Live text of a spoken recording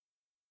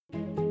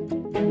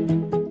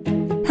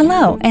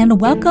Hello,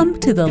 and welcome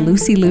to the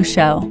Lucy Liu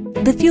Show,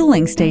 the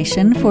fueling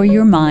station for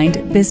your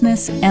mind,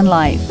 business, and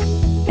life.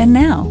 And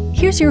now,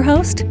 here's your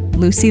host,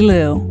 Lucy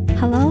Liu.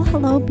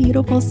 Hello,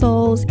 beautiful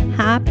souls.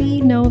 Happy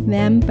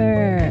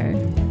November.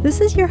 This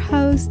is your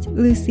host,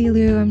 Lucy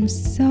Liu. I'm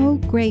so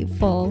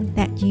grateful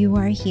that you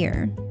are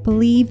here.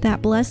 Believe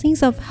that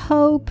blessings of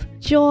hope,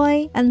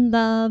 joy, and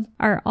love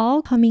are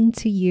all coming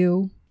to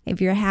you. If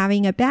you're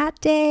having a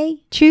bad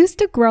day, choose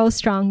to grow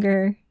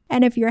stronger.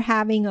 And if you're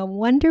having a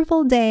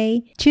wonderful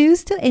day,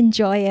 choose to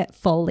enjoy it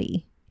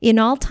fully. In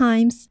all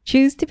times,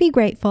 choose to be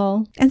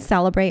grateful and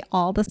celebrate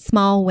all the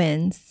small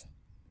wins.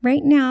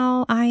 Right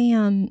now, I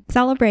am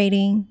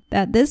celebrating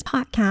that this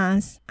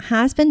podcast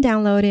has been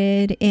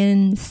downloaded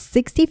in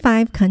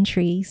 65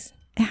 countries.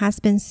 It has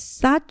been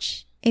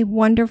such a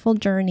wonderful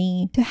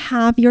journey to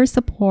have your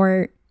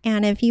support.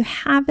 And if you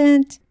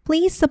haven't,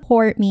 please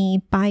support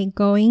me by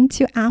going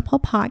to Apple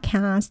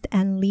Podcast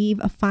and leave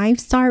a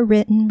 5-star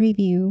written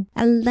review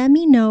and let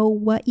me know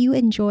what you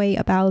enjoy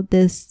about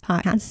this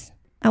podcast.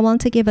 I want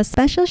to give a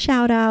special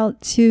shout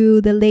out to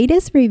the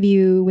latest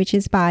review, which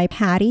is by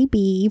Patty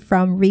B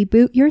from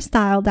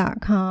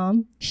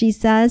rebootyourstyle.com. She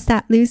says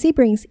that Lucy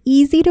brings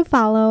easy to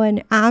follow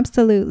and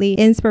absolutely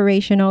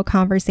inspirational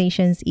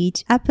conversations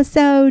each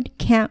episode.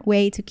 Can't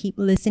wait to keep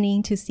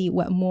listening to see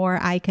what more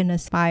I can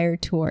aspire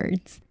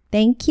towards.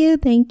 Thank you.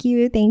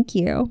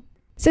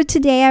 So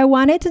today I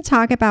wanted to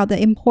talk about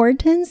the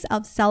importance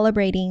of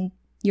celebrating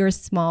your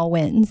small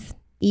wins.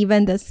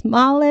 Even the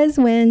smallest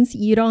wins,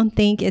 you don't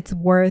think it's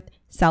worth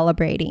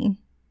celebrating.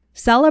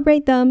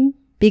 Celebrate them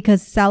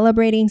because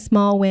celebrating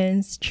small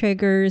wins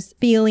triggers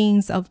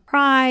feelings of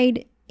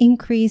pride,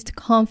 increased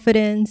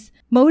confidence,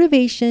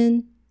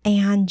 motivation,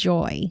 and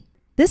joy.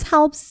 This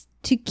helps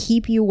to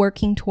keep you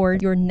working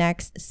toward your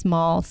next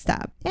small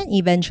step and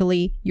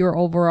eventually your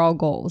overall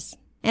goals.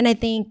 And I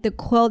think the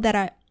quote that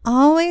I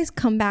always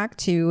come back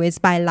to is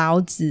by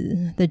Lao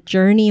Tzu. The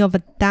journey of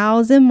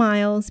 1,000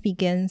 miles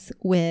begins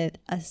with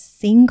a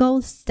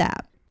single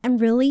step. And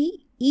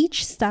really,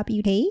 each step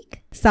you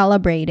take,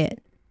 celebrate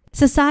it.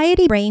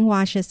 Society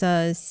brainwashes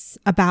us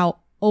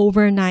about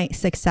overnight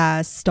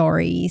success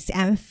stories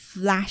and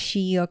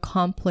flashy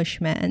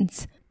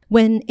accomplishments,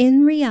 when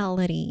in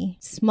reality,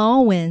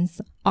 small wins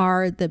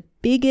are the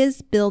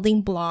biggest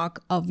building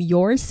block of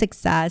your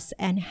success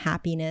and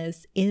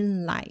happiness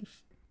in life.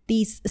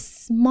 These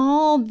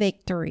small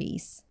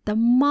victories, the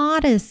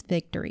modest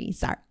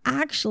victories, are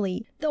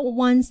actually the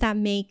ones that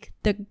make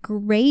the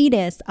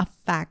greatest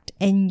effect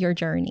in your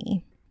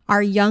journey.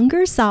 Our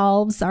younger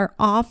selves are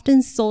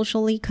often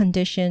socially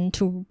conditioned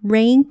to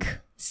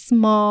rank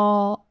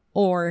small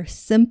or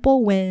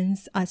simple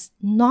wins as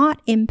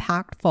not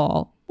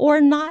impactful or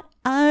not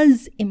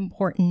as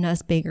important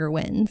as bigger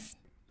wins.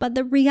 But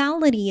the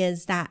reality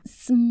is that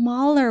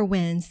smaller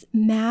wins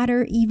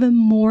matter even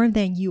more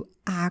than you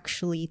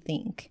actually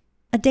think.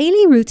 A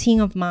daily routine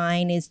of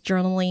mine is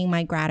journaling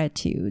my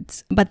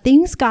gratitudes, but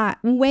things got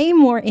way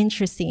more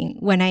interesting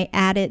when I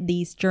added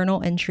these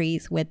journal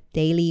entries with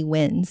daily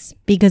wins,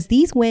 because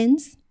these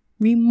wins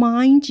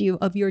remind you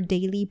of your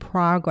daily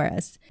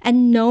progress,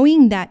 and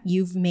knowing that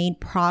you've made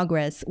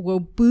progress will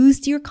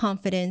boost your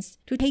confidence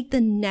to take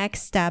the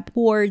next step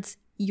towards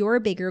your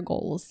bigger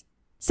goals.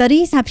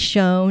 Studies have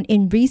shown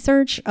in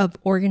research of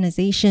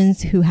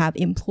organizations who have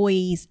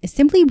employees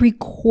simply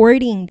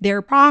recording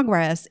their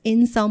progress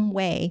in some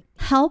way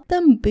help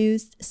them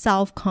boost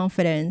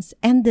self-confidence,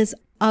 and this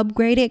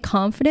upgraded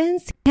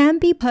confidence can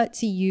be put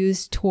to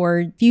use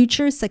toward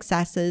future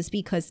successes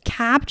because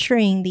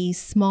capturing these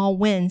small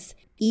wins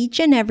each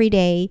and every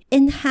day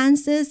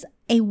enhances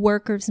a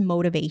worker's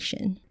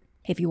motivation.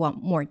 If you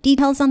want more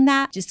details on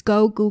that, just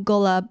go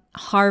Google up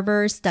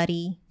Harvard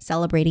study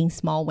celebrating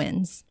small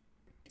wins.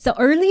 So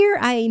earlier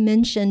I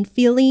mentioned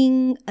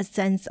feeling a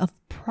sense of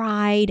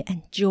pride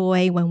and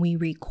joy when we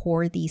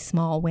record these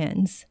small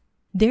wins.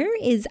 There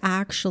is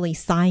actually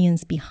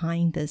science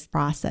behind this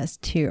process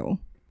too.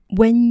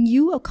 When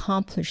you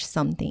accomplish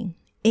something,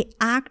 it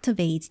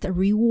activates the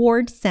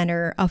reward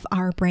center of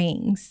our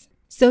brains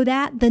so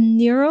that the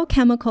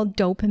neurochemical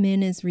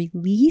dopamine is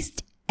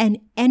released and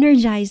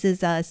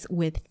energizes us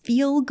with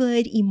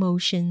feel-good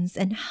emotions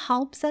and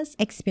helps us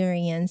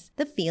experience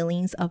the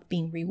feelings of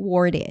being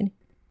rewarded,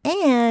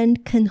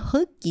 and can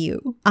hook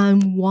you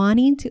on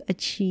wanting to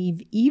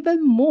achieve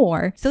even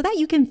more so that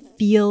you can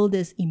feel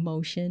this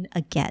emotion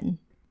again.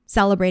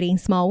 Celebrating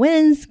small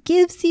wins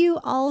gives you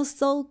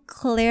also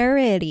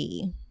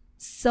clarity.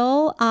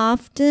 So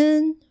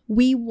often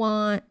we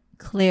want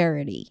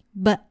clarity,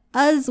 but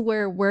as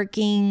we're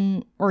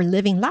working or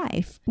living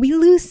life, we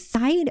lose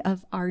sight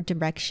of our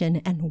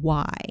direction and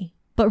why.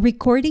 But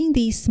recording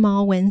these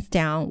small wins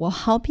down will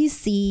help you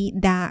see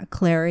that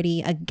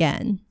clarity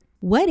again.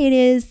 What it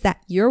is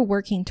that you're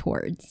working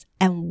towards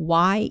and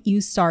why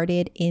you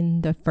started in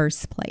the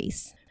first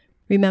place.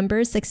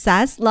 Remember,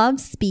 success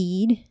loves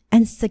speed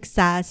and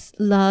success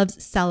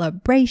loves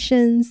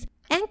celebrations,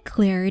 and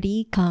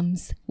clarity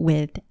comes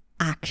with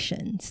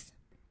actions.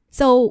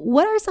 So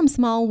what are some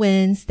small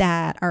wins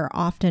that are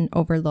often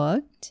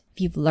overlooked? If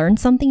you've learned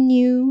something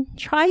new,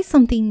 try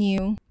something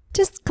new,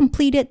 just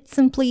complete it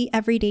simply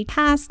everyday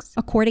tasks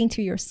according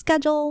to your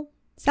schedule,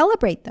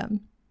 celebrate them.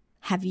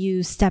 Have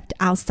you stepped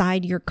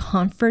outside your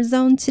comfort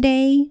zone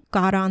today?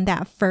 Got on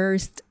that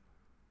first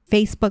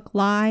Facebook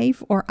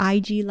Live or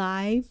IG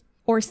Live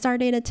or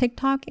started a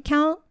TikTok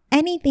account?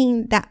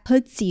 Anything that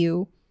puts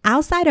you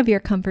outside of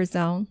your comfort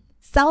zone,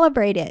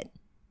 celebrate it.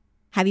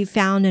 Have you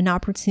found an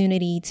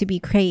opportunity to be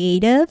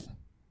creative?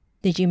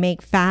 Did you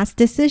make fast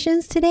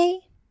decisions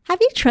today? Have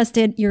you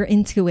trusted your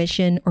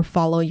intuition or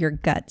follow your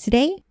gut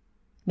today?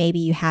 Maybe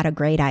you had a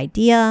great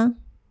idea.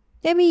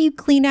 Maybe you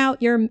cleaned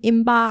out your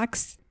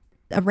inbox,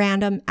 a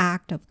random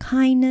act of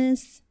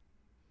kindness,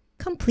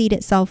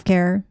 completed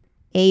self-care,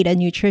 ate a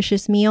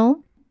nutritious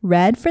meal,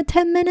 read for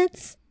 10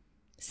 minutes.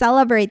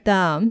 Celebrate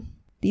them.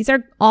 These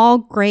are all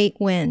great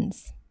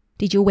wins.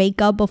 Did you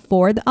wake up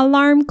before the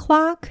alarm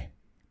clock?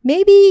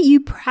 Maybe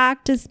you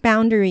practice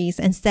boundaries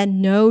and said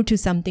no to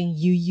something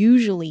you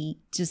usually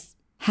just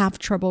have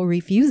trouble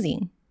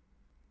refusing.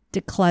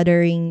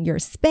 Decluttering your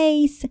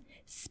space,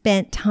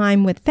 spent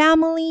time with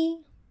family,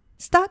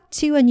 stuck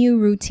to a new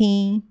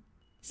routine.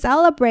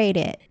 Celebrate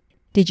it.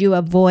 Did you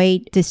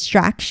avoid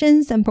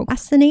distractions and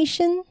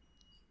procrastination?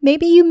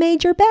 Maybe you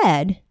made your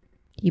bed.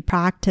 You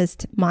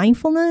practiced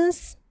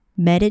mindfulness,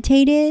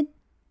 meditated.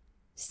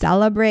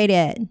 Celebrate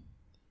it.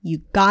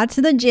 You got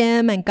to the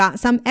gym and got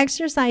some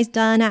exercise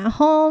done at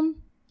home.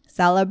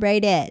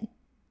 Celebrate it.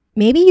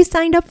 Maybe you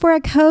signed up for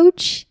a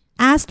coach,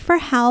 asked for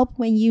help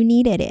when you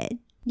needed it.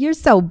 You're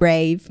so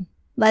brave.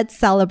 Let's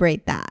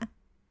celebrate that.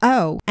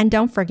 Oh, and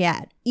don't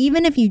forget,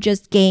 even if you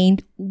just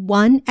gained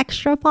one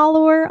extra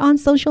follower on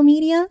social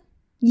media,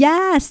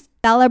 yes,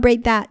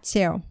 celebrate that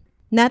too.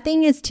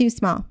 Nothing is too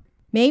small.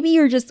 Maybe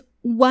you're just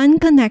one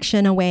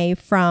connection away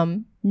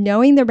from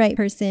knowing the right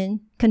person,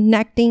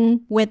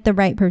 connecting with the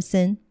right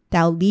person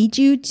that'll lead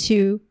you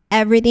to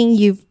everything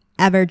you've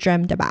ever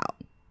dreamed about.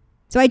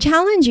 So I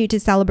challenge you to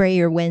celebrate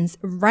your wins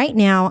right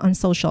now on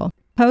social.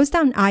 Post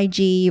on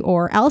IG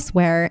or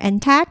elsewhere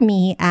and tag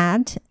me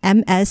at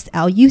MSLUCYLIU.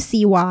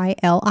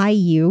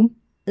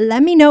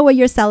 Let me know what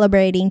you're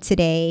celebrating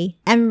today.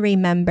 And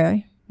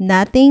remember,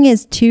 nothing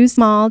is too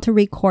small to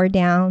record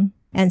down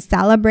and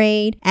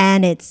celebrate.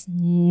 And it's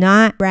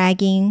not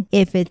bragging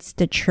if it's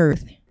the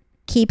truth.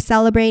 Keep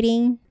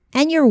celebrating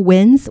and your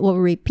wins will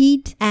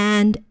repeat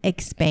and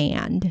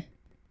expand.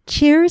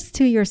 Cheers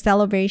to your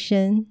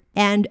celebration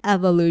and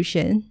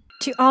evolution.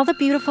 To all the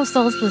beautiful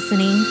souls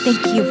listening,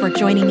 thank you for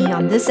joining me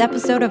on this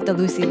episode of The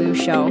Lucy Liu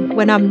Show.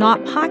 When I'm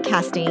not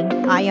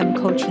podcasting, I am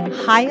coaching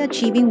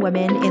high-achieving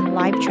women in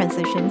life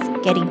transitions,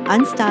 getting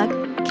unstuck,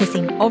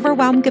 kissing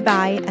overwhelm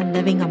goodbye, and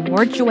living a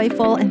more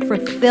joyful and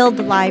fulfilled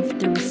life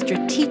through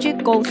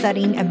strategic goal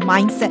setting and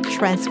mindset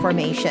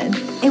transformation.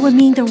 It would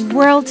mean the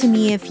world to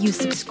me if you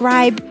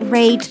subscribe,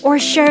 rate, or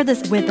share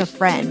this with a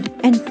friend.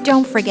 And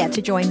don't forget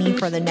to join me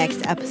for the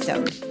next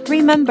episode.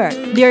 Remember,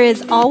 there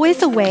is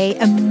always a way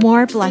and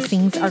more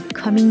blessings are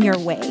coming your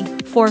way.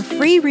 For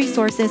free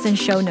resources and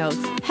show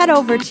notes, head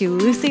over to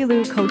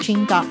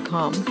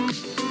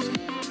LucyLuCoaching.com.